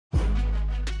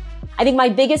I think my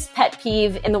biggest pet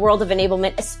peeve in the world of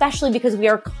enablement, especially because we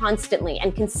are constantly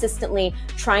and consistently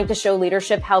trying to show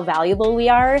leadership how valuable we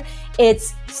are,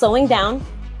 it's slowing down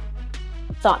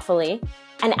thoughtfully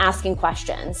and asking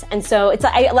questions. And so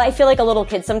I feel like a little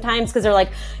kid sometimes because they're like,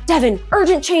 Devin,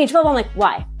 urgent change, blah, blah. I'm like,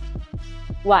 why?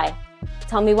 Why?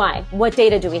 Tell me why. What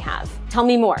data do we have? Tell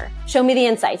me more. Show me the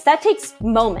insights. That takes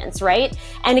moments, right?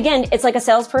 And again, it's like a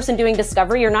salesperson doing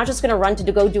discovery. You're not just going to run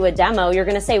to go do a demo. You're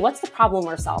going to say, what's the problem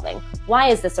we're solving? Why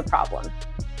is this a problem?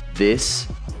 This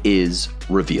is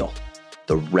Reveal,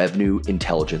 the Revenue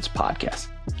Intelligence Podcast.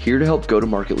 Here to help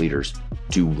go-to-market leaders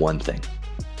do one thing: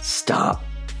 stop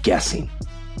guessing.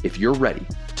 If you're ready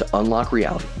to unlock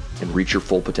reality and reach your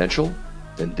full potential,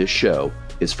 then this show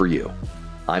is for you.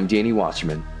 I'm Danny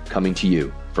Wasserman, coming to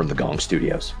you from the Gong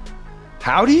Studios.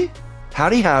 Howdy.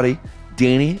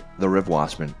 Danny the Rev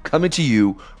Wasserman coming to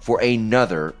you for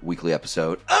another weekly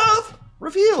episode of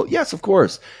Reveal. Yes, of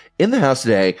course. In the house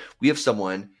today, we have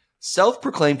someone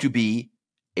self-proclaimed to be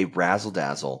a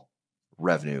razzle-dazzle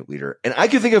revenue leader. And I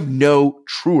can think of no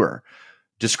truer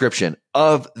description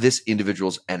of this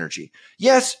individual's energy.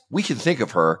 Yes, we can think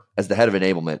of her as the head of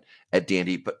enablement at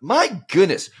Dandy, but my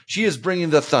goodness, she is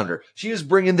bringing the thunder. She is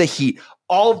bringing the heat,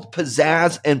 all the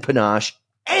pizzazz and panache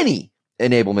any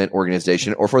enablement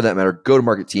organization, or for that matter,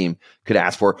 go-to-market team could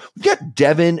ask for. We've got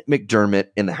Devin McDermott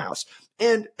in the house.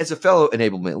 And as a fellow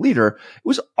enablement leader, it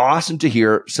was awesome to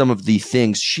hear some of the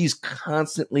things she's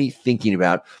constantly thinking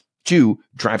about to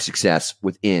drive success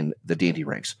within the Dandy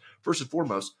ranks. First and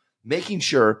foremost, making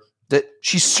sure that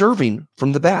she's serving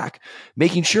from the back,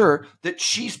 making sure that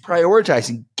she's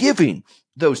prioritizing giving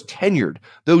those tenured,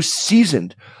 those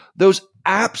seasoned, those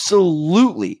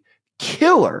absolutely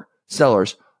killer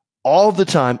sellers all the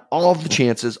time, all of the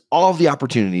chances, all of the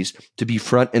opportunities to be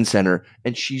front and center,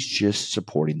 and she's just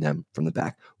supporting them from the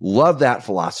back. Love that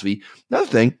philosophy. Another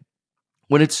thing,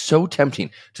 when it's so tempting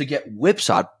to get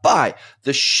whipsawed by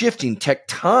the shifting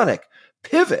tectonic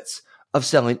pivots of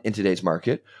selling in today's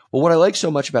market, well, what I like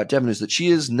so much about Devin is that she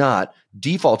is not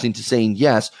defaulting to saying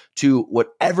yes to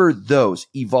whatever those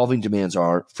evolving demands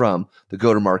are from the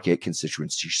go-to-market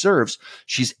constituents she serves.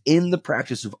 She's in the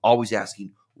practice of always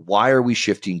asking, why are we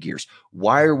shifting gears?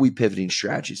 Why are we pivoting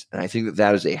strategies? And I think that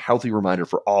that is a healthy reminder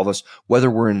for all of us, whether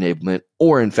we're in enablement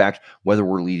or, in fact, whether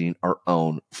we're leading our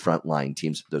own frontline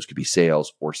teams. Those could be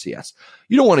sales or CS.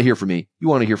 You don't want to hear from me. You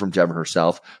want to hear from Devin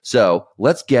herself. So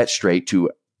let's get straight to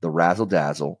the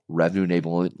razzle-dazzle revenue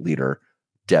enablement leader,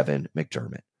 Devin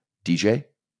McDermott. DJ,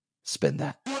 spin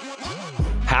that.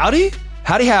 Howdy.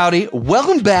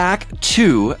 Welcome back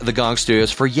to the Gong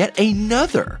Studios for yet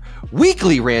another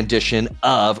weekly rendition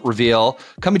of Reveal.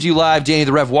 Coming to you live, Danny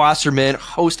the Rev Wasserman,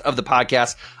 host of the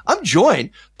podcast. I'm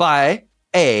joined by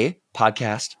a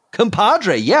podcast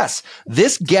compadre. Yes,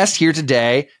 this guest here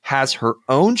today has her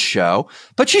own show,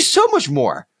 but she's so much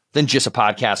more than just a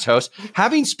podcast host,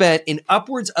 having spent in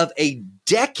upwards of a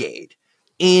decade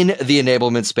in the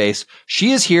enablement space.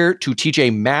 She is here to teach a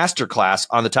masterclass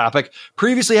on the topic,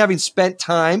 previously having spent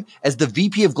time as the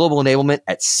VP of Global Enablement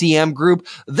at CM Group,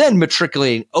 then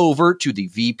matriculating over to the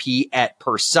VP at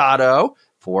Persado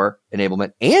for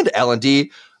enablement and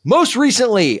L&D, most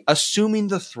recently assuming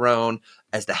the throne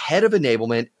as the head of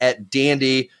enablement at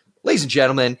Dandy. Ladies and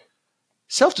gentlemen,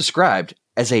 self-described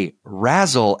as a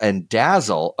razzle and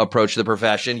dazzle approach to the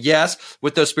profession. Yes,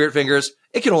 with those spirit fingers,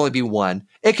 it can only be one.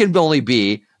 It can only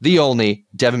be the only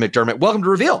Devin McDermott. Welcome to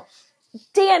Reveal.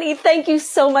 Danny, thank you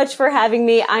so much for having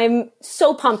me. I'm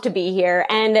so pumped to be here,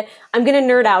 and I'm going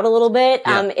to nerd out a little bit.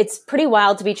 Yeah. It's pretty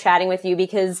wild to be chatting with you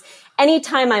because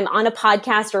anytime I'm on a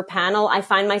podcast or panel, I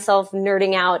find myself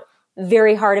nerding out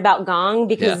very hard about Gong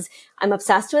because I'm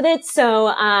obsessed with it. So,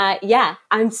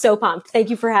 I'm so pumped. Thank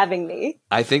you for having me.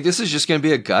 I think this is just going to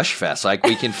be a gush fest. Like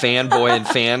we can fanboy and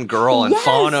fangirl and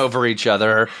fawn over each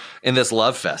other in this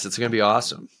love fest. It's going to be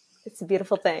awesome. It's a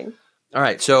beautiful thing. All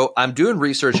right. So I'm doing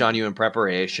research on you in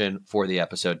preparation for the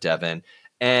episode, Devin.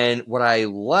 And what I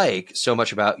like so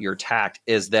much about your tact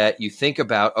is that you think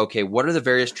about, okay, what are the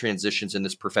various transitions in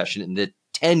this profession in the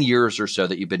 10 years or so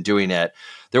that you've been doing it?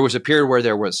 There was a period where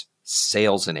there was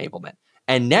sales enablement.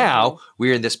 And now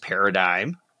we're in this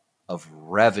paradigm of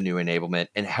revenue enablement.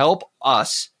 And help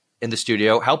us in the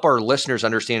studio, help our listeners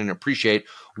understand and appreciate,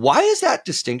 why is that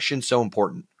distinction so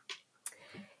important?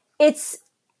 It's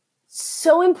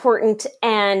so important,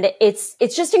 and it's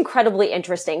just incredibly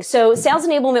interesting. So sales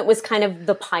enablement was kind of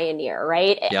the pioneer,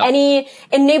 right? Yep. Any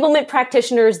enablement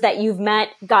practitioners that you've met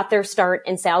got their start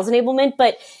in sales enablement,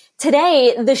 but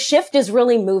today the shift is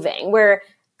really moving where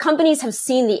companies have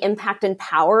seen the impact and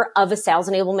power of a sales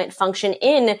enablement function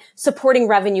in supporting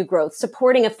revenue growth,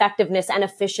 supporting effectiveness and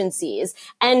efficiencies.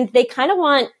 And they kind of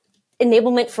want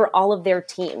enablement for all of their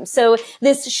teams. So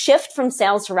this shift from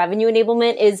sales to revenue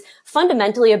enablement is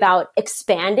fundamentally about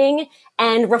expanding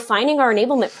and refining our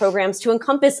enablement programs to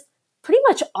encompass pretty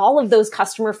much all of those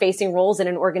customer facing roles in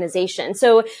an organization.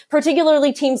 So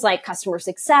particularly teams like customer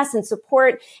success and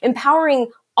support,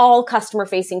 empowering all customer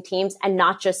facing teams and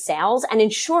not just sales, and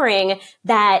ensuring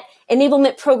that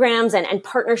enablement programs and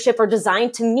partnership are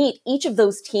designed to meet each of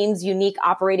those teams' unique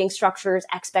operating structures,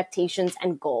 expectations,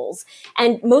 and goals.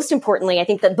 And most importantly, I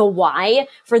think that the why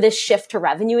for this shift to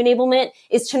revenue enablement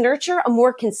is to nurture a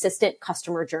more consistent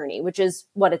customer journey, which is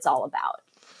what it's all about.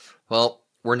 Well,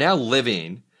 we're now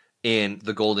living in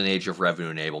the golden age of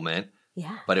revenue enablement,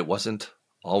 but it wasn't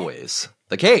always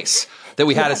the case that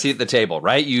we had a seat at the table,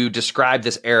 right? You described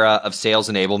this era of sales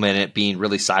enablement and it being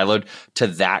really siloed to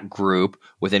that group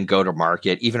within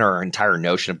go-to-market. Even our entire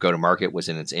notion of go-to-market was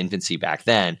in its infancy back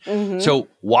then. So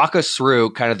walk us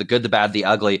through kind of the good, the bad, the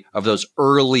ugly of those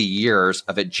early years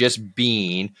of it just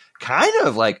being kind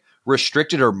of like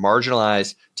restricted or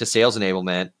marginalized to sales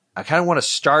enablement. I kind of want to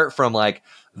start from like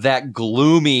that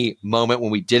gloomy moment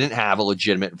when we didn't have a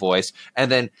legitimate voice, and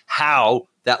then how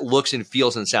that looks and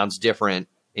feels and sounds different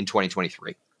in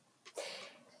 2023.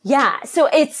 Yeah. So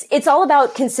it's all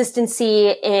about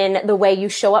consistency in the way you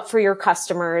show up for your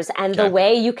customers and the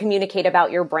way you communicate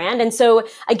about your brand. And so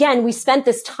again, we spent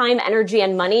this time, energy,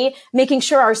 and money making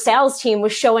sure our sales team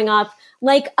was showing up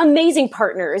like amazing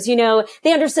partners. You know,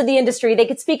 they understood the industry. They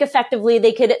could speak effectively.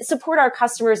 They could support our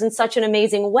customers in such an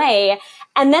amazing way.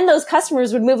 And then those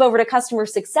customers would move over to customer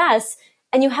success,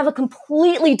 and you have a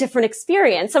completely different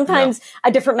experience. Sometimes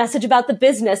a different message about the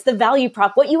business, the value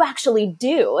prop, what you actually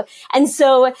do. And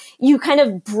so you kind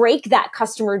of break that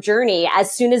customer journey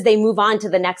as soon as they move on to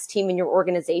the next team in your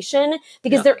organization,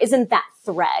 because there isn't that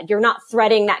thread. You're not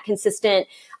threading that consistent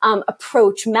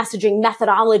approach, messaging,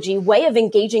 methodology, way of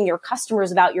engaging your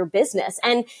customers about your business.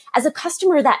 And as a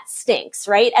customer, that stinks,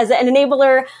 right? As an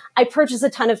enabler, I purchase a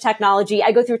ton of technology.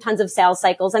 I go through tons of sales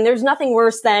cycles, and there's nothing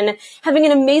worse than having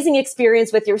an amazing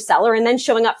experience with your seller and then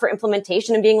showing up for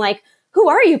implementation and being like, who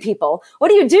are you people? What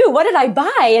do you do? What did I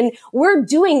buy? And we're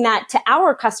doing that to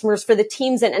our customers for the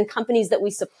teams and companies that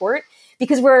we support,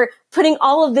 because we're putting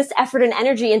all of this effort and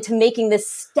energy into making this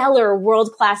stellar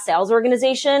world-class sales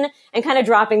organization and kind of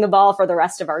dropping the ball for the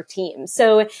rest of our team.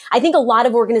 So I think a lot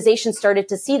of organizations started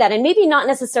to see that, and maybe not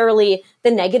necessarily the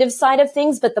negative side of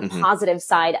things, but the positive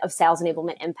side of sales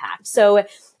enablement impact. So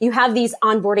you have these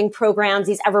onboarding programs,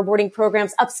 these everboarding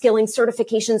programs, upskilling,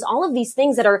 certifications, all of these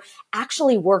things that are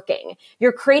actually working.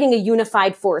 You're creating a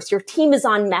unified force. Your team is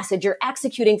on message. You're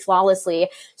executing flawlessly.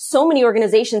 So many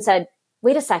organizations said,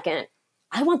 wait a second,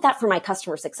 I want that for my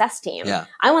customer success team.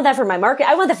 I want that for my market.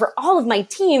 I want that for all of my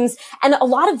teams. And a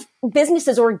lot of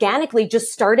businesses organically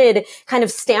just started kind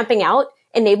of stamping out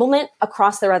enablement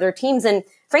across their other teams. And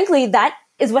frankly, that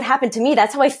is what happened to me.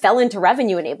 That's how I fell into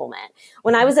revenue enablement.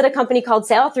 When I was at a company called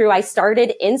SaleThrough, I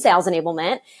started in sales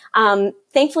enablement.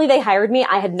 Thankfully, they hired me.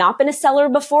 I had not been a seller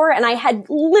before, and I had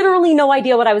literally no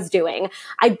idea what I was doing.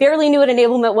 I barely knew what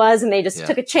enablement was, and they just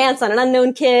took a chance on an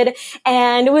unknown kid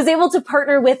and was able to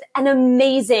partner with an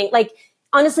amazing,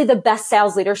 honestly, the best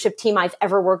sales leadership team I've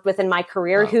ever worked with in my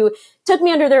career, who took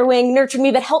me under their wing, nurtured me,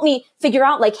 but helped me figure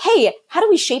out hey, how do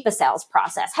we shape a sales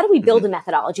process? How do we build a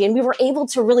methodology? And we were able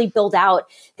to really build out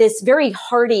this very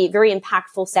hearty, very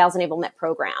impactful sales enablement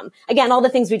program. Again, all the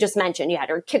things we just mentioned. You had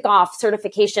your kickoff,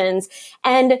 certifications,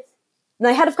 and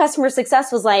the head of customer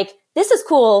success was like, this is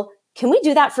cool. Can we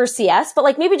do that for CS?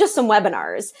 But maybe just some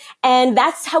webinars. And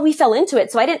that's how we fell into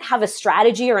it. So I didn't have a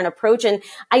strategy or an approach. And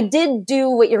I did do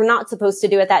what you're not supposed to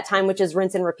do at that time, which is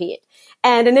rinse and repeat.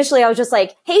 And initially I was just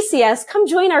like, hey, CS, come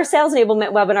join our sales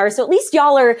enablement webinar. So at least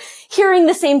y'all are hearing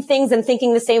the same things and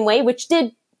thinking the same way, which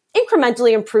did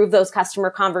incrementally improve those customer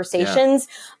conversations.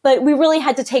 But we really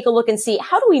had to take a look and see,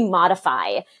 how do we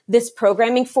modify this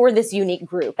programming for this unique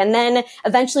group? And then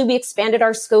eventually we expanded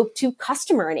our scope to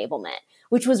customer enablement,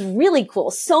 which was really cool.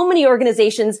 So many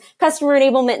organizations, customer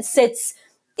enablement sits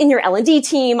in your L&D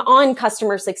team on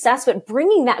customer success, but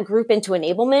bringing that group into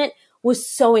enablement was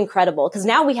so incredible, because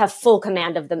now we have full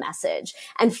command of the message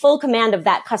and full command of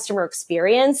that customer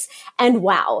experience. And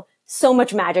wow, so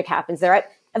much magic happens there.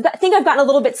 I think I've gotten a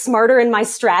little bit smarter in my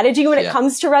strategy when it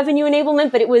comes to revenue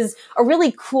enablement, but it was a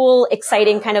really cool,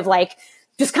 exciting kind of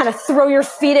just kind of throw your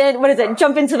feet in,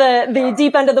 jump into the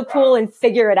deep end of the pool and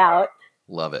figure it out.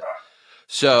 Love it.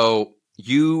 So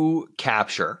you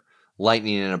capture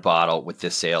lightning in a bottle with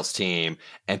this sales team.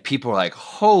 And people are like,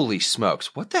 holy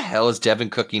smokes, what the hell is Devin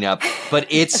cooking up? But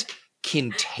it's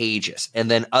contagious. And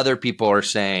then other people are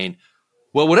saying,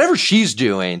 well, whatever she's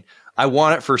doing, I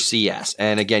want it for CS.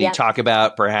 And again, you talk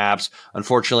about perhaps,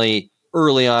 unfortunately,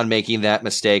 early on making that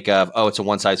mistake of, oh, it's a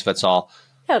one size fits all.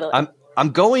 Totally.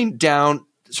 I'm going down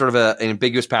sort of an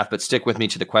ambiguous path, but stick with me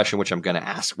to the question, which I'm going to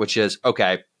ask, which is,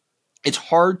 okay, it's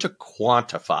hard to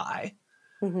quantify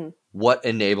what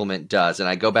enablement does. And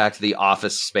I go back to the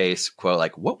Office Space quote,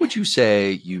 like, what would you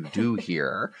say you do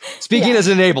here? Speaking as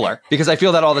an enabler, because I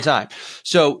feel that all the time.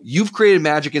 So you've created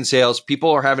magic in sales. People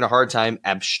are having a hard time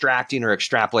abstracting or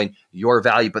extrapolating your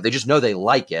value, but they just know they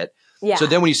like it. Yeah. So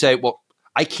then when you say, well,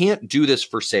 I can't do this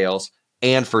for sales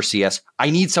and for CS,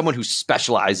 I need someone who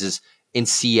specializes in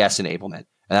CS enablement.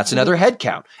 And that's another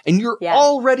headcount. And you're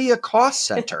already a cost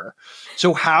center.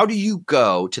 So how do you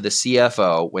go to the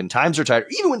CFO when times are tight, or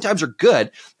even when times are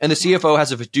good, and the CFO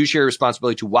has a fiduciary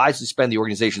responsibility to wisely spend the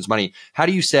organization's money? How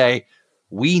do you say,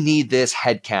 we need this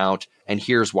headcount, and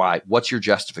here's why? What's your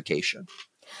justification?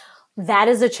 That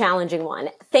is a challenging one.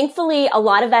 Thankfully, a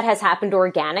lot of that has happened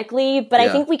organically, but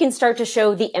I think we can start to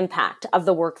show the impact of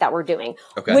the work that we're doing,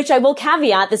 which I will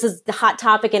caveat. This is the hot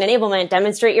topic in enablement.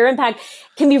 Demonstrate your impact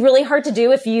can be really hard to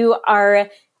do if you are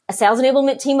a sales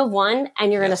enablement team of one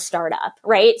and you're in a startup,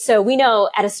 right? So we know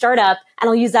at a startup, and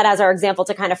I'll use that as our example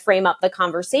to kind of frame up the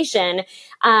conversation,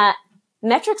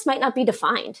 metrics might not be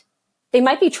defined. They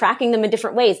might be tracking them in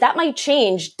different ways. That might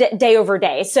change day over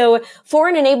day. So for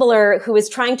an enabler who is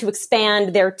trying to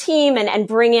expand their team and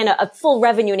bring in a full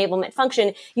revenue enablement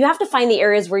function, you have to find the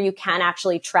areas where you can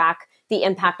actually track the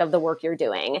impact of the work you're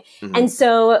doing. And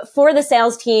so for the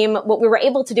sales team, what we were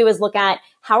able to do is look at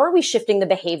how are we shifting the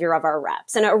behavior of our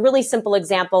reps? And a really simple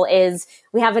example is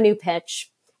we have a new pitch.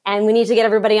 And we need to get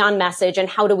everybody on message. And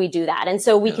how do we do that? And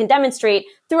so we can demonstrate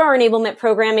through our enablement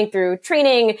programming, through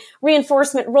training,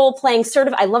 reinforcement, role playing,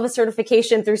 I love a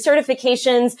certification, through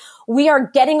certifications, we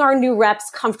are getting our new reps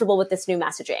comfortable with this new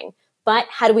messaging. But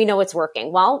how do we know it's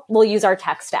working? Well, we'll use our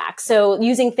tech stack. So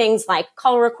using things like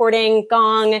call recording,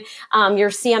 Gong, your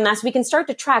CMS, we can start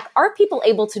to track, are people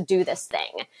able to do this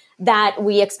thing that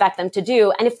we expect them to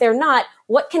do? And if they're not,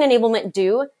 what can enablement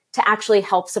do to actually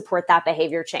help support that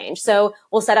behavior change? So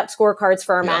we'll set up scorecards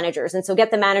for our managers. And so get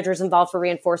the managers involved for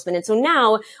reinforcement. And so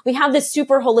now we have this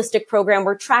super holistic program.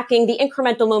 We're tracking the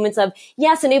incremental moments of,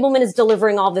 yes, enablement is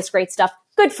delivering all this great stuff.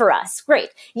 Good for us. Great.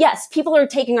 Yes, people are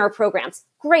taking our programs.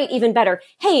 Great. Even better.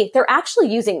 Hey, they're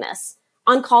actually using this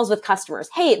on calls with customers.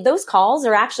 Hey, those calls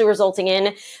are actually resulting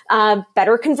in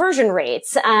better conversion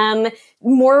rates,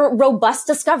 more robust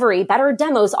discovery, better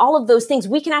demos, all of those things.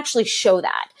 We can actually show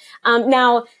that.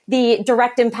 Now, the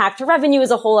direct impact to revenue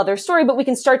is a whole other story, but we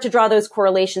can start to draw those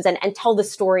correlations and tell the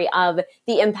story of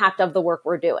the impact of the work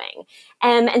we're doing.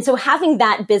 And so having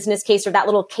that business case or that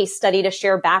little case study to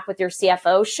share back with your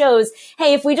CFO shows,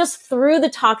 hey, if we just threw the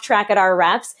talk track at our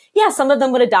reps, some of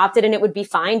them would adopt it and it would be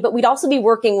fine, but we'd also be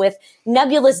working with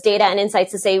nebulous data and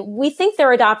insights to say, we think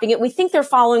they're adopting it. We think they're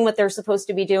following what they're supposed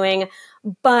to be doing,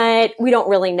 but we don't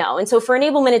really know. And so for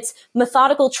enablement, it's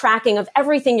methodical tracking of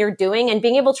everything you're doing and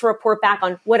being able to report back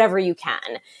on whatever you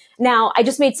can. Now, I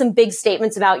just made some big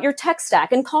statements about your tech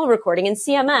stack and call recording and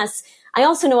CMS. I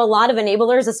also know a lot of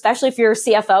enablers, especially if your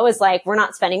CFO is like, we're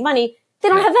not spending money. They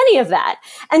don't have any of that.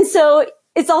 And so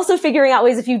it's also figuring out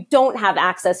ways if you don't have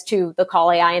access to the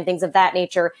call AI and things of that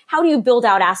nature, how do you build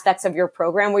out aspects of your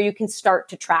program where you can start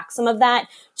to track some of that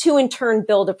to in turn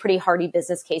build a pretty hardy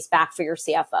business case back for your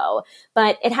CFO.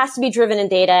 But it has to be driven in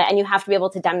data and you have to be able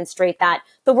to demonstrate that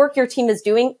the work your team is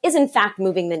doing is in fact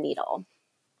moving the needle.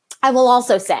 I will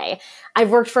also say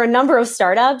I've worked for a number of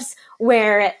startups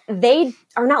where they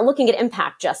are not looking at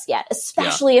impact just yet,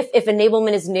 especially if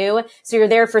enablement is new. So you're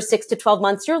there for 6 to 12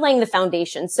 months, you're laying the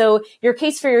foundation. So your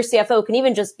case for your CFO can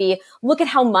even just be, look at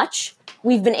how much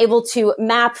we've been able to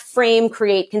map, frame,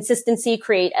 create consistency,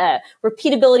 create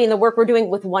repeatability in the work we're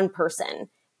doing with one person.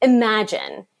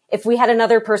 Imagine if we had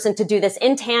another person to do this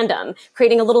in tandem,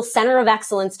 creating a little center of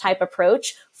excellence type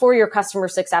approach for your customer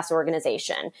success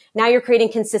organization. Now you're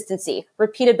creating consistency,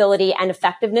 repeatability, and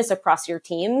effectiveness across your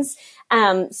teams.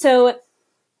 So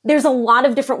there's a lot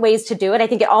of different ways to do it. I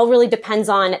think it all really depends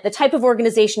on the type of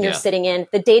organization you're sitting in,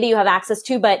 the data you have access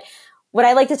to. But what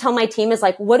I like to tell my team is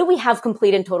like, what do we have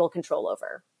complete and total control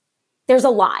over? There's a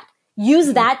lot.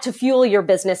 Use that to fuel your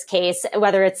business case,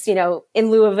 whether it's, in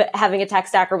lieu of having a tech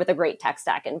stack or with a great tech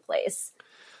stack in place.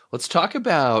 Let's talk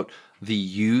about the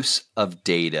use of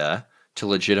data to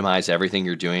legitimize everything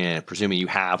you're doing. And presuming you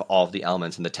have all of the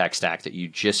elements in the tech stack that you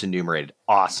just enumerated.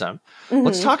 Awesome. Mm-hmm.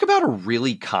 Let's talk about a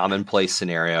really commonplace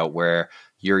scenario where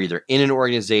you're either in an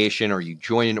organization or you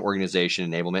join an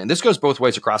organization enablement. And this goes both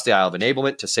ways across the aisle of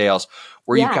enablement to sales,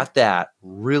 where you've got that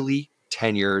really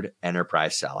tenured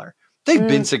enterprise seller. They've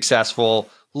been successful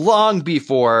long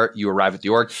before you arrive at the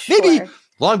org, maybe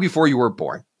long before you were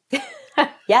born.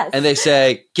 Yes. And they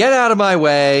say, get out of my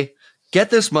way, get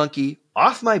this monkey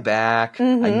off my back.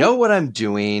 I know what I'm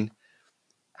doing.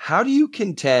 How do you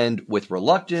contend with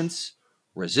reluctance,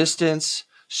 resistance,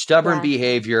 stubborn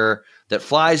behavior that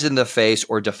flies in the face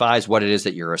or defies what it is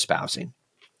that you're espousing?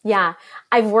 Yeah,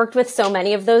 I've worked with so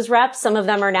many of those reps. Some of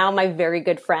them are now my very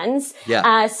good friends.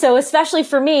 Yeah. So especially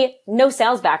for me, no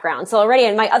sales background. So already,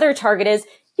 and my other target is,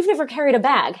 you've never carried a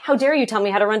bag. How dare you tell me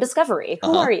how to run discovery?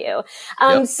 Who are you?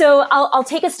 So I'll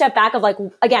take a step back of like,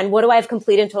 again, what do I have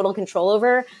complete and total control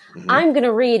over? I'm going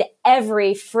to read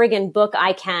every friggin' book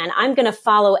I can. I'm going to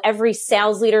follow every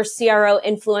sales leader, CRO,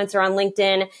 influencer on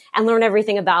LinkedIn and learn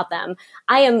everything about them.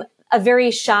 I am a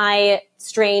very shy,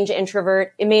 strange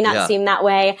introvert. It may not seem that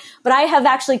way, but I have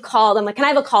actually called. I'm like, can I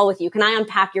have a call with you? Can I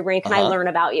unpack your brain? Can I learn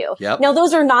about you? Now,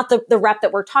 those are not the rep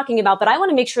that we're talking about, but I want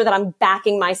to make sure that I'm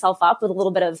backing myself up with a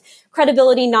little bit of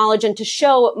credibility, knowledge, and to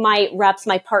show my reps,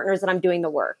 my partners that I'm doing the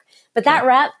work. But that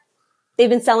rep, they've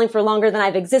been selling for longer than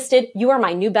I've existed. You are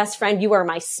my new best friend. You are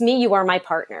my SME. You are my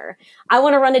partner. I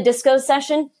want to run a disco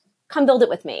session. Come build it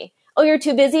with me. Oh, you're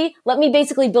too busy? Let me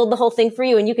basically build the whole thing for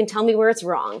you and you can tell me where it's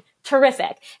wrong.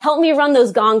 Terrific. Help me run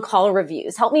those gong call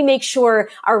reviews. Help me make sure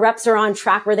our reps are on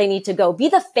track where they need to go. Be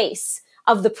the face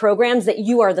of the programs that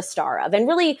you are the star of and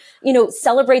really,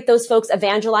 celebrate those folks,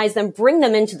 evangelize them, bring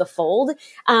them into the fold.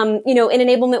 In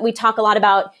enablement, we talk a lot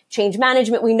about change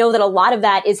management. We know that a lot of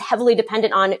that is heavily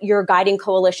dependent on your guiding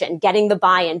coalition, getting the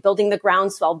buy-in, building the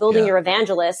groundswell, building your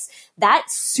evangelists. That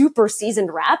super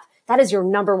seasoned rep, that is your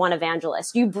number one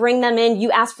evangelist. You bring them in,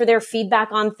 you ask for their feedback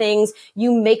on things,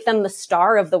 you make them the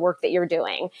star of the work that you're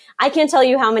doing. I can't tell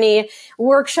you how many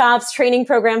workshops, training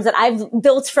programs that I've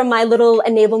built from my little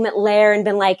enablement lair and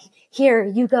been like, here,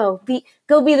 you go be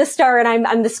the star and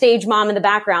I'm the stage mom in the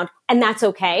background. And that's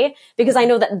okay because I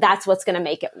know that that's what's going to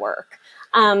make it work.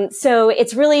 So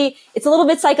it's a little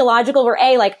bit psychological where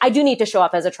I do need to show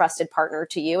up as a trusted partner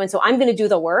to you. And so I'm going to do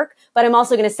the work, but I'm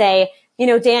also going to say,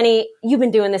 Danny, you've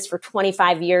been doing this for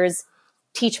 25 years.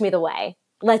 Teach me the way.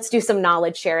 Let's do some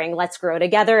knowledge sharing. Let's grow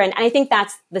together. And I think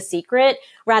that's the secret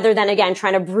rather than, again,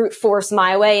 trying to brute force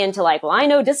my way into I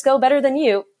know disco better than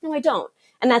you. No, I don't.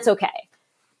 And that's okay.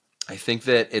 I think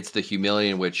that it's the humility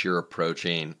in which you're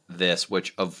approaching this,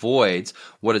 which avoids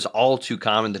what is all too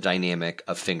common, the dynamic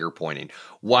of finger pointing.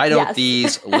 Why don't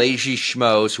these lazy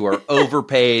schmoes who are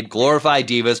overpaid, glorified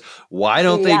divas, why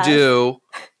don't they do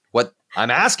what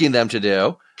I'm asking them to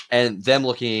do? And them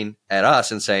looking at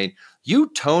us and saying, you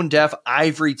tone deaf,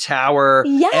 ivory tower,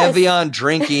 Evian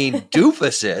drinking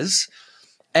doofuses.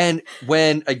 And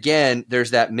when, again,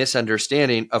 there's that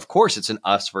misunderstanding, of course, it's an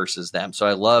us versus them. So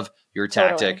I love your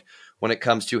tactic when it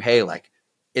comes to, hey,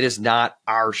 it is not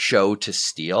our show to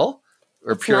steal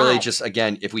or it's purely not. Just,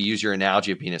 again, if we use your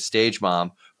analogy of being a stage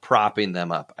mom, propping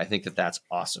them up. I think that that's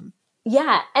awesome.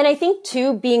 Yeah. And I think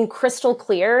too, being crystal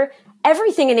clear,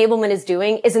 everything enablement is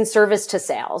doing is in service to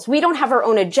sales. We don't have our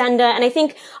own agenda. And I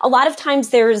think a lot of times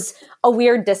there's a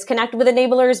weird disconnect with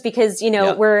enablers because,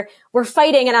 we're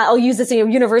fighting, and I'll use this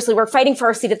universally, we're fighting for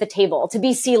our seat at the table, to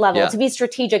be C-level, to be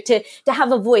strategic, to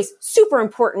have a voice, super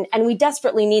important. And we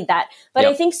desperately need that. But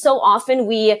I think so often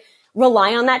we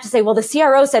rely on that to say, well, the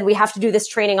CRO said we have to do this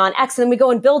training on X, and then we go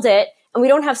and build it. And we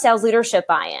don't have sales leadership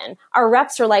buy-in. Our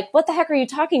reps are like, what the heck are you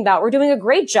talking about? We're doing a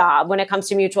great job when it comes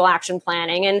to mutual action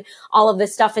planning and all of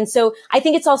this stuff. And so I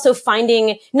think it's also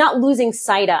not losing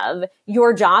sight of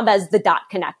your job as the dot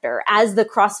connector, as the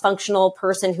cross-functional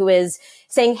person who is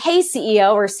saying, hey,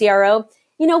 CEO or CRO,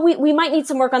 we might need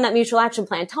some work on that mutual action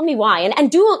plan. Tell me why. And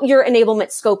do your enablement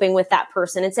scoping with that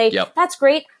person and say, that's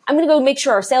great. I'm going to go make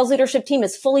sure our sales leadership team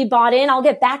is fully bought in. I'll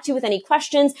get back to you with any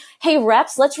questions. Hey,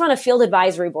 reps, let's run a field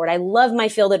advisory board. I love my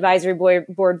field advisory board,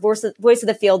 Voice of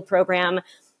the Field program.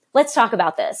 Let's talk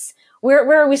about this.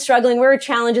 Where are we struggling? Where are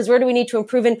challenges? Where do we need to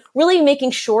improve? And really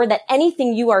making sure that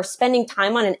anything you are spending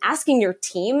time on and asking your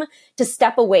team to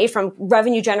step away from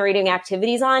revenue generating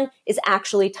activities on is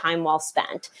actually time well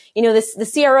spent.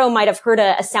 The CRO might have heard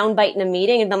a soundbite in a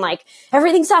meeting and been like,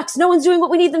 everything sucks. No one's doing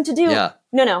what we need them to do. Yeah.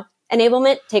 No.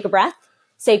 Enablement, take a breath.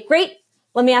 Say, great.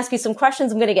 Let me ask you some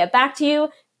questions. I'm going to get back to you.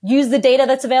 Use the data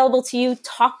that's available to you.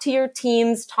 Talk to your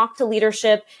teams, talk to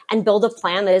leadership, and build a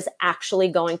plan that is actually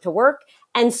going to work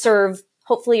and serve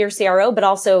hopefully your CRO, but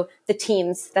also the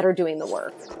teams that are doing the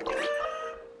work.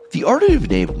 The art of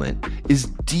enablement is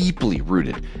deeply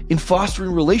rooted in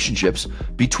fostering relationships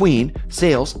between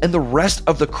sales and the rest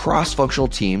of the cross-functional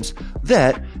teams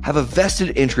that have a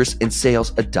vested interest in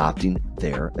sales adopting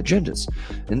their agendas.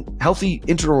 And healthy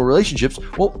internal relationships,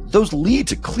 well, those lead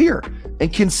to clear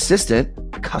and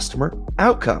consistent customer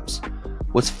outcomes.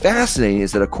 What's fascinating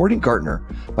is that according to Gartner,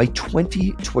 by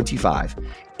 2025,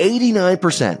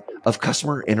 89% of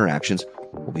customer interactions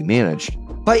will be managed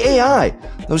by AI.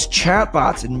 Those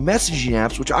chatbots and messaging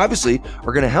apps, which obviously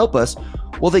are going to help us,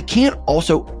 well, they can't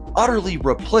also utterly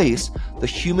replace the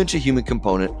human-to-human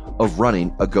component of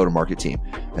running a go-to-market team.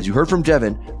 As you heard from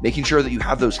Devin, making sure that you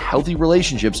have those healthy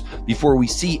relationships before we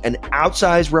see an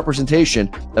outsized representation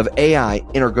of AI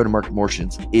in our go-to-market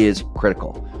motions is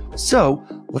critical. So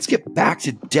let's get back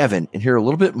to Devin and hear a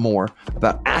little bit more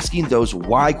about asking those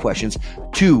why questions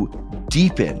to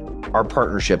deepen our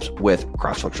partnerships with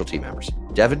cross-functional team members.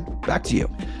 Devin, back to you.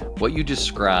 What you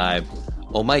described,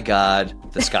 oh my God,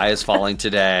 the sky is falling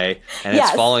today and Yes.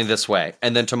 it's falling this way.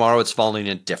 And then tomorrow it's falling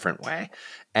in a different way.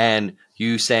 And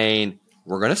you saying,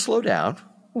 we're going to slow down.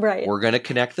 Right. We're going to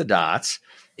connect the dots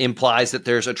implies that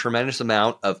there's a tremendous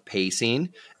amount of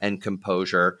pacing and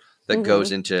composure that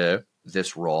goes into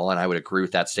this role. And I would agree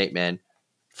with that statement.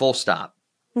 Full stop.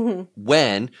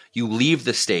 When you leave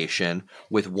the station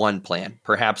with one plan,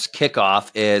 perhaps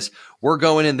kickoff is we're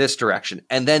going in this direction.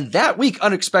 And then that week,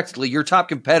 unexpectedly, your top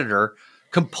competitor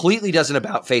completely does an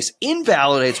about face,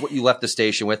 invalidates what you left the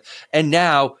station with. And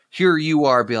now here you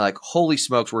are being like, holy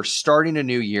smokes, we're starting a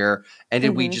new year. And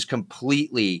did we just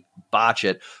completely botch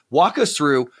it? Walk us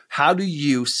through, how do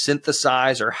you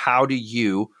synthesize, or how do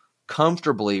you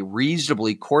comfortably,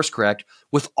 reasonably course correct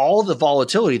with all the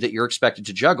volatility that you're expected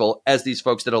to juggle as these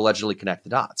folks that allegedly connect the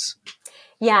dots?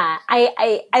 Yeah,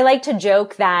 I like to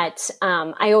joke that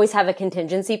I always have a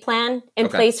contingency plan in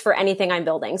place for anything I'm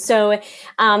building. So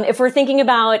if we're thinking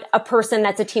about a person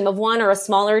that's a team of one or a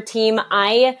smaller team,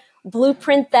 I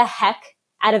blueprint the heck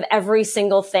out of every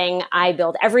single thing I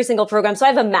build, every single program. So I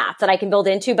have a map that I can build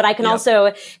into, but I can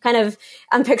also kind of,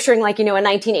 I'm picturing like, a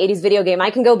 1980s video game.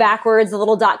 I can go backwards, the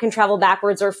little dot can travel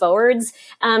backwards or forwards,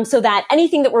 so that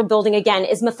anything that we're building, again,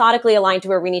 is methodically aligned to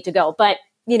where we need to go. But,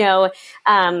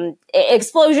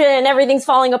 explosion, everything's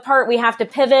falling apart, we have to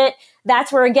pivot.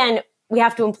 That's where, again, we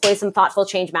have to employ some thoughtful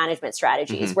change management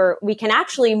strategies where we can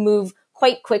actually move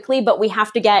quite quickly, but we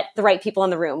have to get the right people in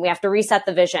the room. We have to reset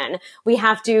the vision. We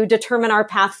have to determine our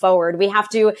path forward. We have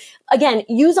to, again,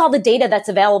 use all the data that's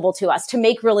available to us to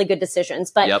make really good decisions.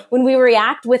 But when we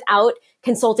react without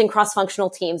consulting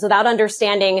cross-functional teams, without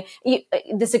understanding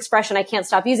this expression, I can't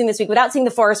stop using this week, without seeing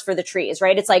the forest for the trees,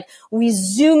 right? It's like we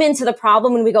zoom into the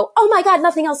problem and we go, oh my God,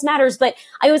 nothing else matters. But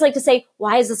I always like to say,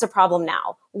 why is this a problem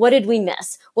now? What did we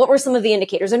miss? What were some of the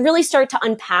indicators? And really start to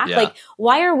unpack, like,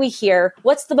 why are we here?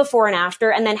 What's the before and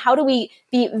after? And then how do we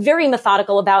be very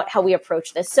methodical about how we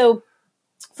approach this? So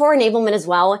for enablement as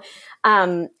well,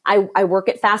 I work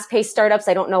at fast-paced startups.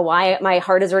 I don't know why my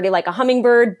heart is already like a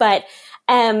hummingbird, but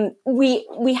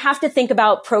we have to think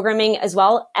about programming as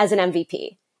well as an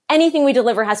MVP. Anything we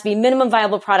deliver has to be minimum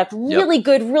viable product, really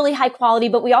good, really high quality,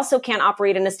 but we also can't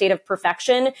operate in a state of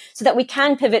perfection so that we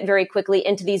can pivot very quickly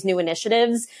into these new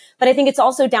initiatives. But I think it's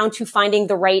also down to finding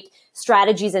the right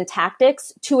strategies and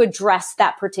tactics to address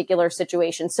that particular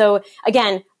situation. So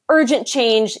again, urgent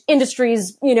change,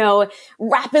 industries,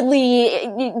 rapidly,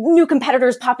 new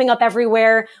competitors popping up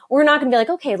everywhere. We're not going to be like,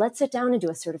 okay, let's sit down and do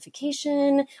a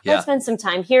certification. Let's spend some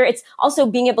time here. It's also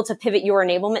being able to pivot your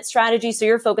enablement strategy. So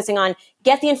you're focusing on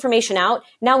get the information out.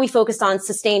 Now we focused on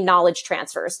sustained knowledge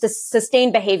transfers,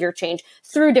 sustained behavior change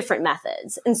through different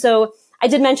methods. And so I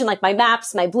did mention like my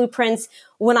maps, my blueprints.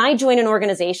 When I join an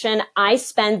organization, I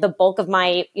spend the bulk of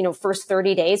my, first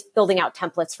 30 days building out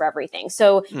templates for everything.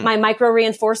 So my micro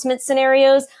reinforcement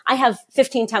scenarios, I have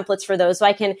 15 templates for those. So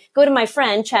I can go to my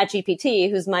friend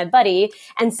ChatGPT, who's my buddy,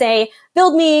 and say,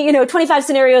 build me, 25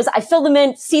 scenarios. I fill them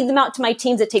in, seed them out to my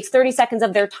teams. It takes 30 seconds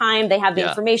of their time. They have the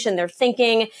information, they're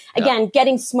thinking. Again,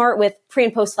 getting smart with pre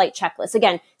and post flight checklists.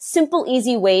 Again, simple,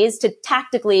 easy ways to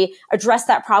tactically address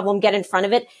that problem, get in front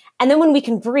of it. And then when we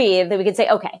can breathe, then we can say,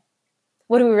 okay,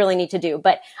 what do we really need to do?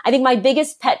 But I think my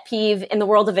biggest pet peeve in the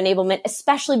world of enablement,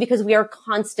 especially because we are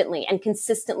constantly and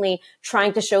consistently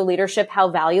trying to show leadership how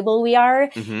valuable we are,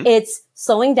 it's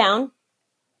slowing down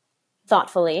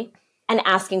thoughtfully and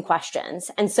asking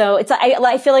questions. And so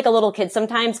I feel like a little kid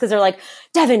sometimes because they're like,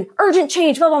 Devin, urgent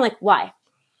change. Blah, blah. I'm like,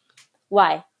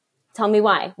 why? Tell me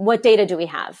why. What data do we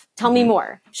have? Tell me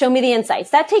more. Show me the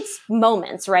insights. That takes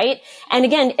moments, right? And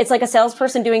again, it's like a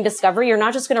salesperson doing discovery. You're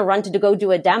not just going to run to go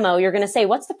do a demo. You're going to say,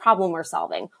 what's the problem we're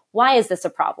solving? Why is this a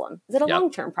problem? Is it a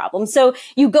long-term problem? So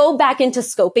you go back into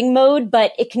scoping mode,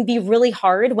 but it can be really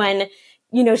hard when,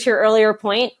 you know, to your earlier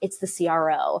point, it's the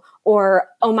CRO or,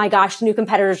 oh my gosh, the new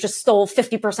competitors just stole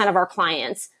 50% of our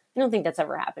clients. I don't think that's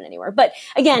ever happened anywhere. But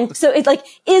again, so it's like,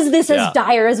 is this as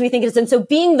dire as we think it is? And so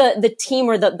being the team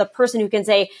or the person who can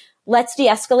say, let's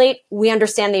de-escalate. We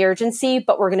understand the urgency,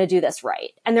 but we're going to do this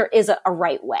right. And there is a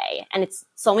right way. And it's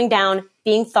slowing down,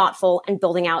 being thoughtful, and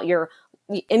building out your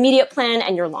immediate plan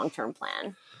and your long-term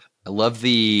plan. I love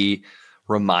the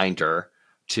reminder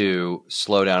to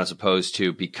slow down as opposed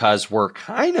to, because we're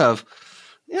kind of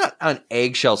not on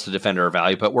eggshells to defend our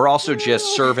value, but we're also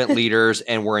just servant leaders,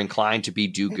 and we're inclined to be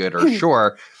do good or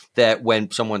sure that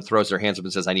when someone throws their hands up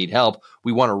and says, I need help,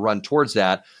 we want to run towards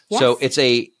that. Yes. So it's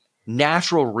a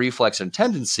natural reflex and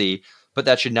tendency, but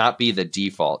that should not be the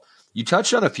default. You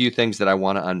touched on a few things that I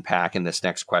want to unpack in this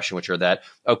next question, which are that,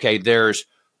 okay, there's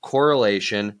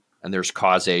correlation and there's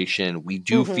causation. We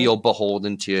do feel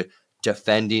beholden to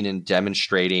defending and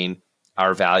demonstrating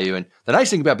our value. And the nice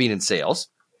thing about being in sales,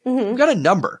 we've got a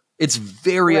number. It's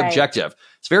very objective.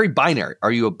 It's very binary.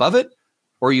 Are you above it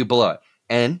or are you below it?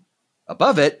 And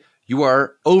above it, you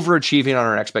are overachieving on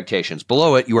our expectations.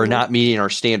 Below it, you are not meeting our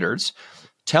standards.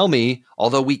 Tell me,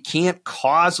 although we can't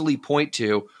causally point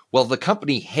to, well, the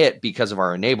company hit because of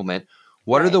our enablement,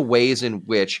 what are the ways in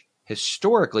which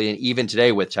historically, and even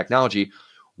today with technology,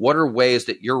 what are ways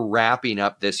that you're wrapping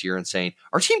up this year and saying,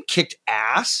 our team kicked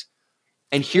ass,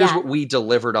 and here's what we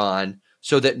delivered on,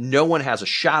 so that no one has a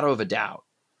shadow of a doubt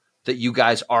that you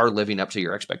guys are living up to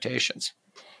your expectations?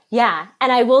 Yeah.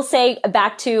 And I will say,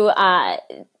 back to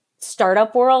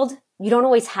startup world, you don't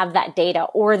always have that data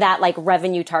or that like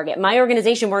revenue target. My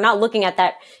organization, we're not looking at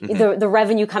that, the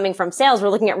revenue coming from sales. We're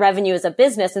looking at revenue as a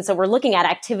business. And so we're looking at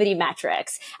activity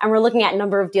metrics, and we're looking at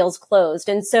number of deals closed.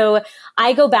 And so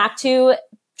I go back to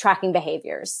tracking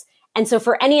behaviors. And so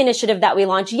for any initiative that we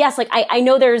launch, yes, like I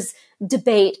know there's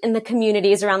debate in the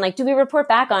communities around like, do we report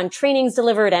back on trainings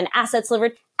delivered and assets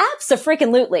delivered?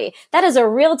 Abso-freaking-lutely. That is a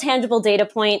real tangible data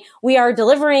point. We are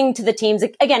delivering to the teams.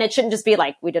 Again, it shouldn't just be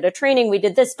like, we did a training, we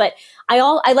did this, but I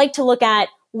like to look at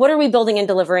what are we building and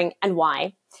delivering and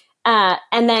why.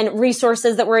 And then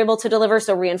resources that we're able to deliver.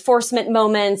 So reinforcement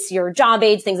moments, your job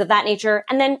aids, things of that nature.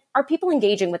 And then are people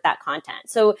engaging with that content?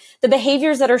 So the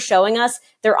behaviors that are showing us,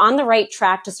 they're on the right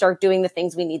track to start doing the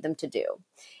things we need them to do.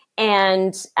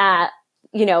 And,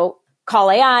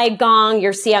 Call AI, Gong,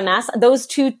 your CMS, those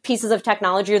two pieces of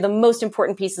technology are the most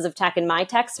important pieces of tech in my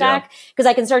tech stack, because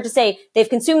I can start to say they've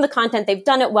consumed the content, they've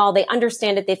done it well, they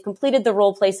understand it, they've completed the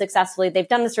role play successfully, they've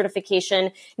done the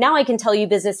certification. Now I can tell you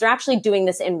business, they're actually doing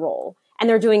this in role and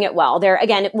they're doing it well.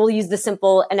 We'll use the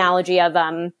simple analogy of,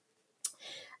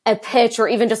 a pitch or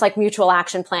even just like mutual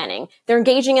action planning. They're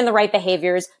engaging in the right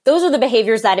behaviors. Those are the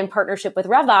behaviors that in partnership with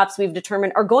RevOps, we've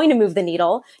determined are going to move the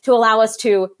needle to allow us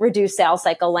to reduce sales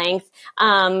cycle length,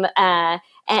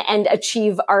 and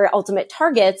achieve our ultimate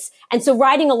targets. And so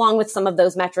riding along with some of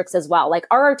those metrics as well, like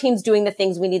are our teams doing the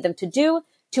things we need them to do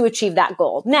to achieve that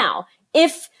goal? Now,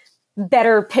 if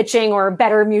better pitching or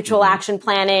better mutual action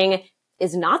planning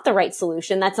is not the right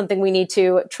solution, that's something we need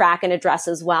to track and address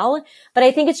as well. But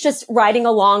I think it's just riding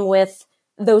along with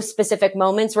those specific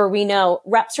moments where we know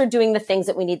reps are doing the things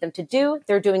that we need them to do.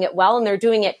 They're doing it well, and they're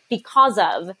doing it because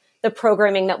of the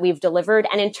programming that we've delivered.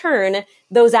 And in turn,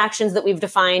 those actions that we've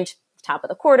defined, top of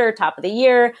the quarter, top of the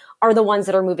year, are the ones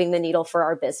that are moving the needle for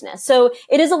our business. So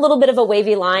it is a little bit of a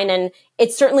wavy line, and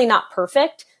it's certainly not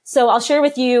perfect. So I'll share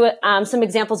with you some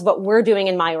examples of what we're doing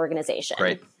in my organization.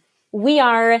 Great. We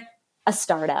are a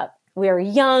startup. We're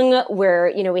young.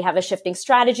 We have a shifting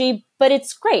strategy, but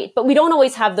it's great. But we don't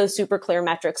always have those super clear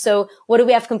metrics. So what do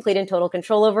we have complete and total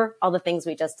control over? All the things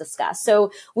we just discussed.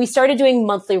 So we started doing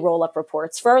monthly roll-up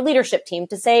reports for our leadership team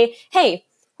to say, hey,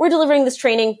 we're delivering this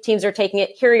training. Teams are taking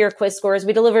it. Here are your quiz scores.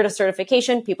 We delivered a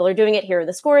certification. People are doing it. Here are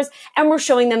the scores. And we're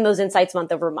showing them those insights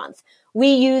month over month. We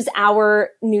use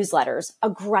our newsletters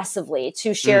aggressively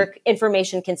to share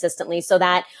information consistently so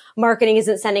that marketing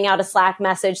isn't sending out a Slack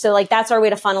message. So like that's our way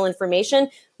to funnel information.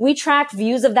 We track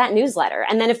views of that newsletter.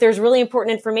 And then if there's really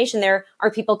important information there,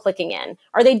 are people clicking in?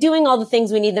 Are they doing all the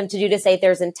things we need them to do to say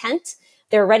there's intent?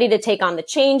 They're ready to take on the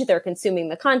change. They're consuming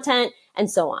the content and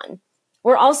so on.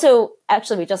 We're also,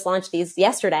 actually, we just launched these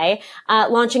yesterday,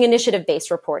 launching initiative-based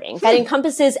reporting that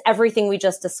encompasses everything we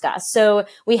just discussed. So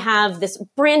we have this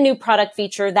brand new product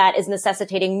feature that is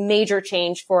necessitating major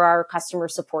change for our customer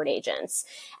support agents.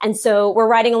 And so we're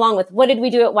riding along with what did we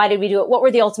do it? Why did we do it? What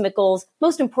were the ultimate goals?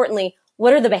 Most importantly,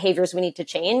 what are the behaviors we need to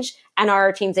change? And are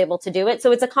our teams able to do it?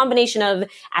 So it's a combination of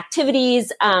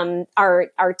activities,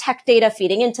 our tech data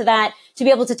feeding into that to be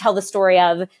able to tell the story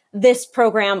of this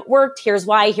program worked. Here's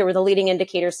why. Here were the leading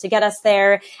indicators to get us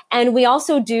there. And we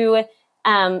also do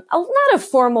not a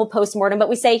formal postmortem, but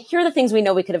we say, here are the things we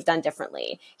know we could have done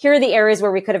differently. Here are the areas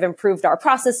where we could have improved our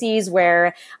processes,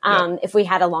 where if we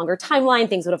had a longer timeline,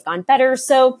 things would have gone better.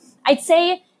 So I'd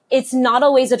say it's not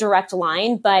always a direct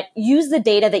line, but use the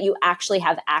data that you actually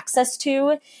have access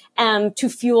to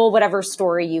fuel whatever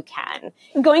story you can.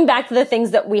 Going back to the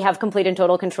things that we have complete and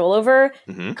total control over,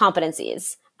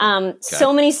 competencies.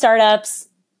 So many startups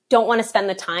don't want to spend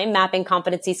the time mapping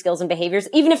competency, skills, and behaviors,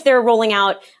 even if they're rolling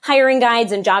out hiring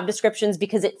guides and job descriptions,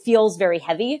 because it feels very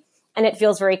heavy and it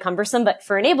feels very cumbersome. But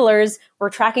for enablers, we're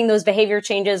tracking those behavior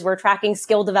changes. We're tracking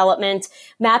skill development.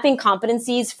 Mapping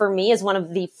competencies for me is one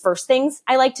of the first things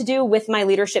I like to do with my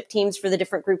leadership teams for the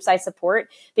different groups I support,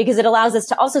 because it allows us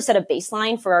to also set a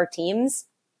baseline for our teams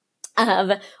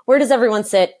of where does everyone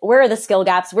sit? Where are the skill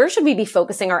gaps? Where should we be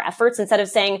focusing our efforts instead of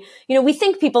saying, we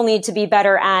think people need to be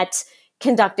better at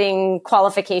conducting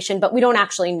qualification, but we don't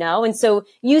actually know. And so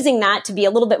using that to be a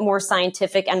little bit more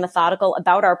scientific and methodical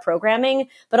about our programming,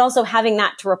 but also having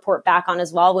that to report back on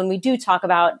as well when we do talk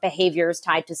about behaviors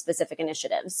tied to specific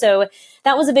initiatives. So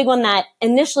that was a big one that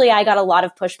initially I got a lot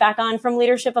of pushback on from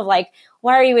leadership of like,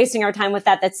 why are you wasting our time with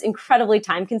that? That's incredibly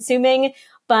time consuming.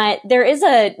 But there is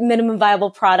a minimum viable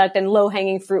product and low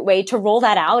hanging fruit way to roll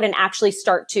that out and actually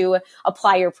start to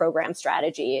apply your program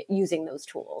strategy using those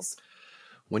tools.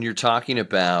 When you're talking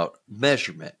about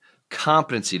measurement,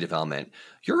 competency development,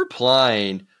 you're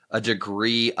applying a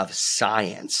degree of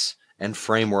science and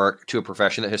framework to a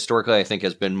profession that historically I think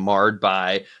has been marred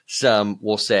by some,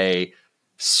 we'll say,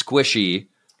 squishy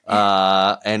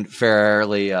and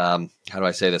fairly, how do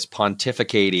I say this,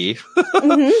 pontificate-y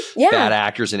bad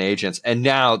actors and agents. And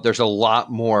now there's a lot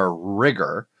more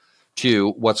rigor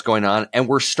to what's going on. And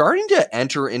we're starting to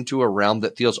enter into a realm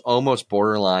that feels almost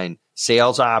borderline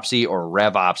sales opsy or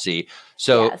rev opsy.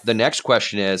 So the next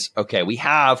question is, okay, we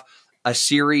have a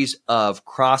series of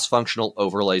cross-functional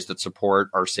overlays that support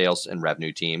our sales and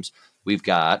revenue teams. We've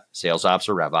got sales ops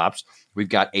or rev ops. We've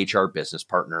got HR business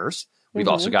partners. We've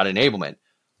also got enablement.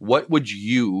 What would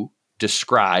you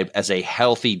describe as a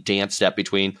healthy dance step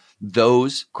between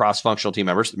those cross-functional team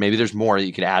members? Maybe there's more that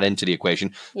you could add into the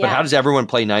equation, but how does everyone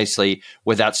play nicely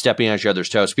without stepping on each other's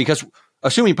toes? Because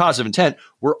assuming positive intent,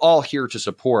 we're all here to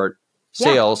support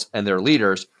sales and their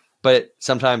leaders, but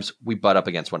sometimes we butt up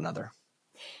against one another.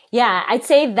 Yeah, I'd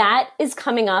say that is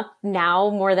coming up now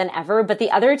more than ever. But the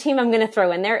other team I'm going to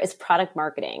throw in there is product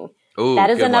marketing. Ooh, that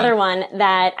is another one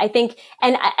that I think,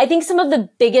 and I think some of the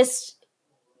biggest,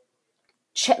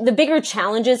 the bigger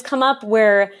challenges come up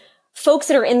where folks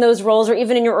that are in those roles or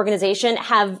even in your organization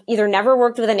have either never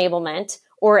worked with enablement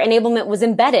or enablement was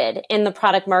embedded in the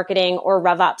product marketing or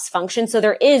RevOps function. So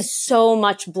there is so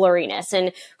much blurriness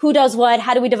and who does what,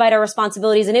 how do we divide our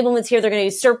responsibilities? Enablement's here, they're going to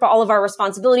usurp all of our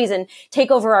responsibilities and take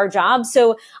over our jobs.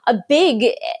 So a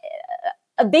big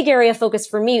area of focus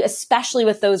for me, especially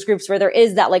with those groups where there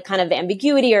is that like kind of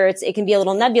ambiguity or it can be a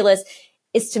little nebulous,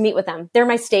 is to meet with them. They're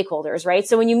my stakeholders, right?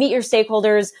 So when you meet your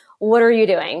stakeholders, what are you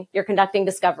doing? You're conducting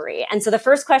discovery. And so the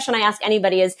first question I ask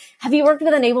anybody is, have you worked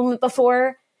with enablement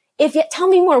before? If yet, tell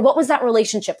me more. What was that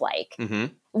relationship like?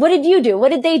 What did you do? What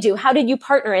did they do? How did you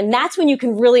partner? And that's when you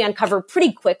can really uncover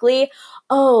pretty quickly,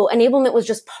 oh, enablement was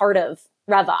just part of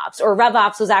RevOps, or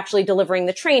RevOps was actually delivering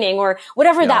the training, or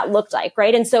whatever that looked like,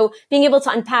 right? And so being able to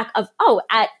unpack of, oh,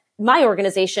 at my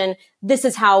organization, this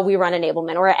is how we run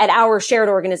enablement, or at our shared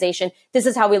organization, this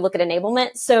is how we look at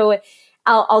enablement. So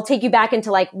I'll take you back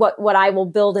into like what I will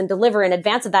build and deliver in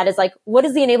advance of that is like, what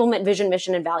is the enablement vision,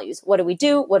 mission, and values? What do we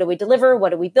do? What do we deliver?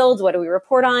 What do we build? What do we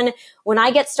report on? When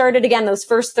I get started again, those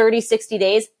first 30, 60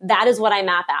 days, that is what I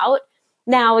map out.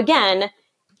 Now, again,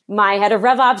 my head of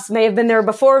RevOps may have been there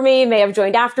before me, may have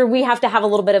joined after. We have to have a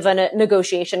little bit of a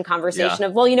negotiation conversation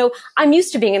of, well, I'm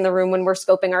used to being in the room when we're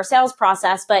scoping our sales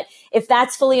process, but if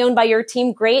that's fully owned by your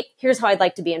team, great. Here's how I'd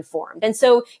like to be informed. And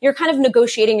so you're kind of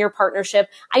negotiating your partnership.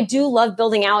 I do love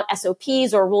building out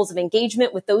SOPs or rules of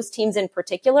engagement with those teams in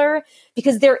particular,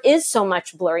 because there is so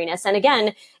much blurriness. And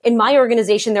again, in my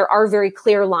organization, there are very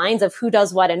clear lines of who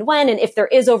does what and when. And if there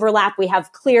is overlap, we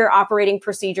have clear operating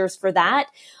procedures for that.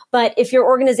 But if your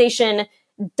organization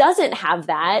doesn't have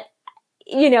that,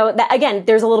 that, again,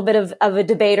 there's a little bit of a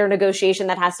debate or negotiation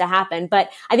that has to happen.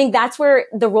 But I think that's where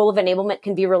the role of enablement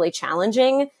can be really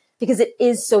challenging, because it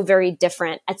is so very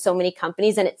different at so many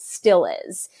companies, and it still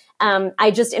is. I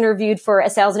just interviewed for a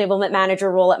sales enablement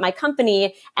manager role at my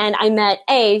company, and I met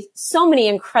so many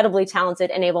incredibly talented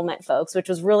enablement folks, which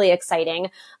was really exciting.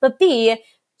 But B,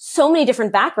 so many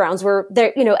different backgrounds where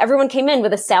there, everyone came in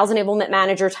with a sales enablement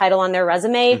manager title on their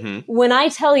resume. Mm-hmm. When I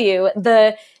tell you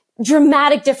the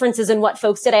dramatic differences in what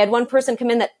folks did, I had one person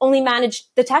come in that only managed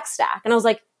the tech stack, and I was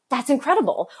like, that's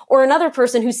incredible. Or another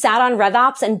person who sat on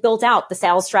RevOps and built out the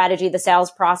sales strategy, the sales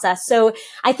process. So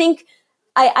I think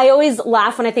I always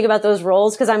laugh when I think about those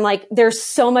roles, because I'm like, there's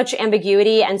so much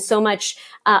ambiguity and so much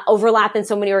overlap in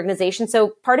so many organizations. So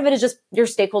part of it is just your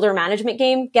stakeholder management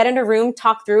game. Get in a room,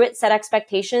 talk through it, set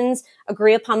expectations,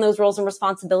 agree upon those roles and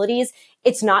responsibilities.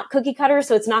 It's not cookie cutter,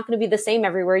 so it's not going to be the same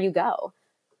everywhere you go.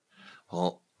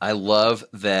 Well, I love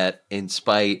that in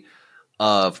spite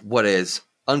of what is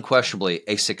unquestionably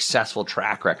a successful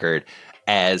track record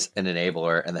as an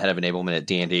enabler and the head of enablement at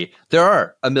D&D, there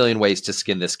are a million ways to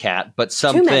skin this cat, but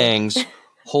some things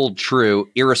hold true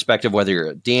irrespective whether you're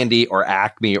at D&D or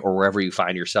Acme or wherever you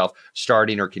find yourself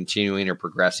starting or continuing or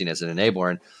progressing as an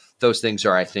enabler. And those things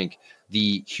are, I think,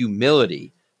 the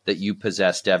humility that you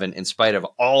possess, Devin, in spite of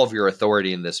all of your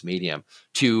authority in this medium,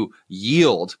 to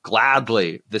yield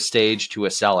gladly the stage to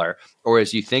a seller, or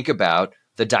as you think about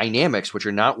the dynamics, which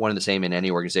are not one and the same in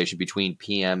any organization between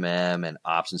PMM and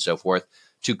ops and so forth,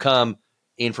 to come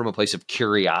in from a place of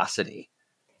curiosity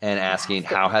and asking,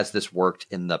 how has this worked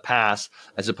in the past,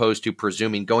 as opposed to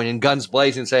presuming, going in guns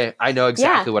blazing and say, I know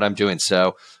exactly what I'm doing.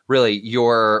 So really,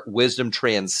 your wisdom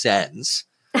transcends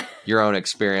your own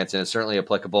experience, and it's certainly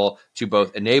applicable to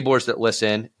both enablers that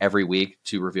listen every week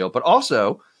to Reveal, but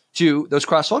also to those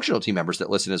cross-functional team members that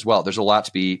listen as well. There's a lot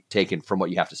to be taken from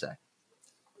what you have to say.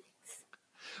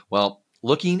 Well,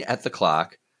 looking at the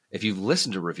clock, if you've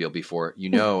listened to Reveal before,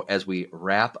 as we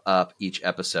wrap up each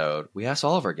episode, we ask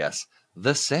all of our guests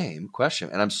the same question.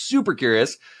 And I'm super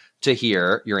curious to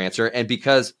hear your answer. And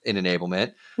because in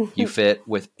enablement, you fit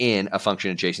within a function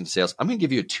adjacent to sales, I'm going to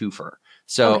give you a twofer.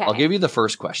 So I'll give you the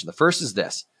first question. The first is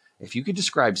this. If you could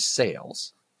describe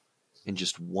sales in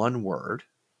just one word,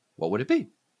 what would it be?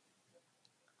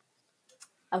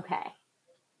 Okay.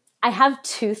 I have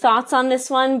two thoughts on this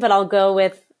one, but I'll go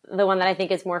with the one that I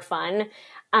think is more fun.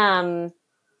 And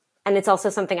it's also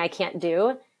something I can't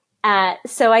do.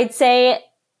 So I'd say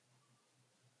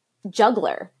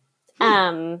juggler.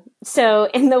 And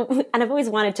I've always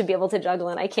wanted to be able to juggle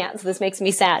and I can't, so this makes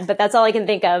me sad, but that's all I can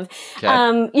think of.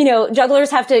 Okay. Jugglers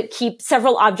have to keep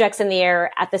several objects in the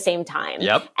air at the same time.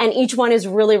 Yep. And each one is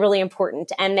really, really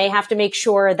important. And they have to make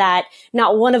sure that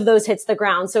not one of those hits the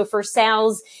ground. So for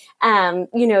sales,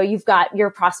 you've got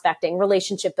your prospecting,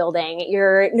 relationship building,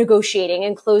 you're negotiating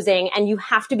and closing, and you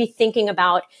have to be thinking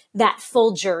about that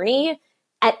full journey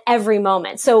at every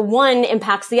moment. So one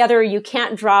impacts the other. You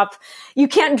can't drop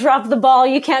the ball.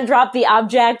 You can't drop the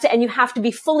object, and you have to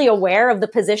be fully aware of the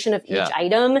position of each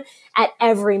item at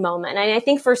every moment. And I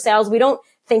think for sales, we don't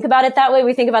think about it that way.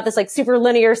 We think about this like super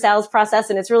linear sales process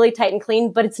and it's really tight and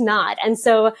clean, but it's not. And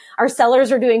so our sellers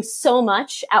are doing so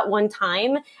much at one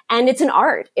time, and it's an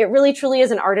art. It really truly is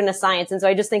an art and a science. And so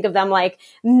I just think of them like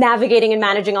navigating and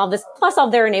managing all this, plus all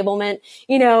their enablement,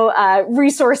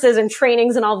 resources and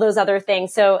trainings and all those other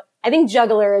things. So I think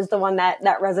juggler is the one that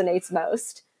resonates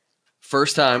most.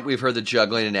 First time we've heard the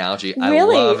juggling analogy.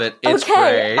 Really? I love it. It's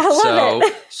great. I love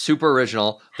it. Super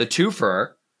original. The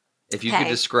twofer, if you could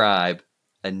describe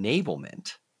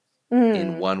enablement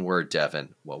in one word,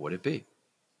 Devin, what would it be?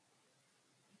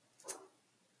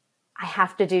 I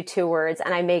have to do two words,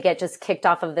 and I may get just kicked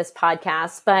off of this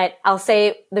podcast, but I'll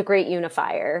say the great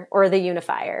unifier, or the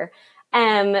unifier.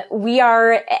 Somebody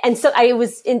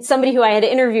who I had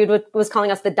interviewed was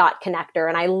calling us the dot connector,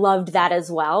 and I loved that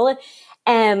as well.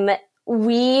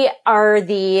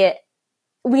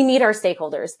 We need our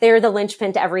stakeholders. They're the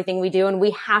linchpin to everything we do. And we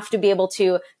have to be able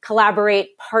to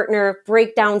collaborate, partner,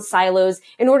 break down silos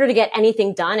in order to get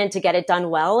anything done and to get it done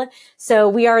well. So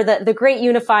we are the great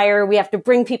unifier. We have to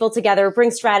bring people together, bring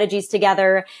strategies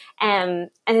together. And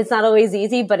it's not always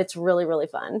easy, but it's really, really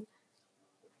fun.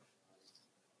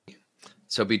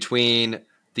 So between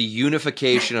the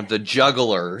unification of the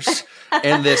jugglers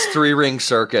and this 3-ring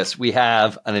circus, we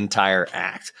have an entire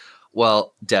act.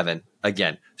 Well, Devin,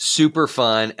 again, super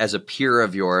fun as a peer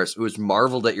of yours who has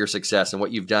marveled at your success and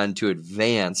what you've done to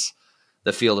advance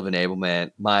the field of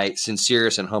enablement. My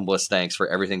sincerest and humblest thanks for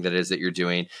everything that it is that you're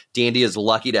doing. D&D is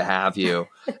lucky to have you.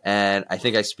 And I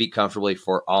think I speak comfortably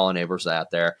for all enablers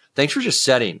out there. Thanks for just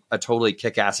setting a totally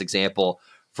kick-ass example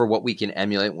for what we can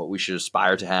emulate, what we should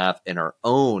aspire to have in our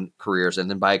own careers. And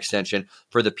then by extension,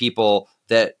 for the people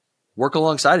that work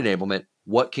alongside enablement,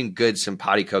 what can good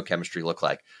simpatico chemistry look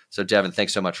like? So Devin,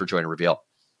 thanks so much for joining Reveal.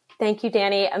 Thank you,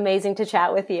 Danny. Amazing to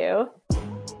chat with you.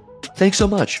 Thanks so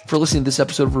much for listening to this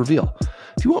episode of Reveal.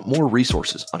 If you want more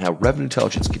resources on how revenue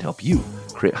intelligence can help you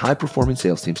create high-performing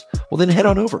sales teams, well, then head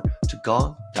on over to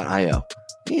gong.io.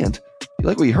 And if you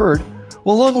like what you heard,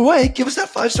 well, along the way, give us that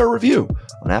 5-star review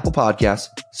on Apple Podcasts,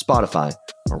 Spotify,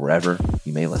 or wherever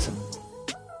you may listen.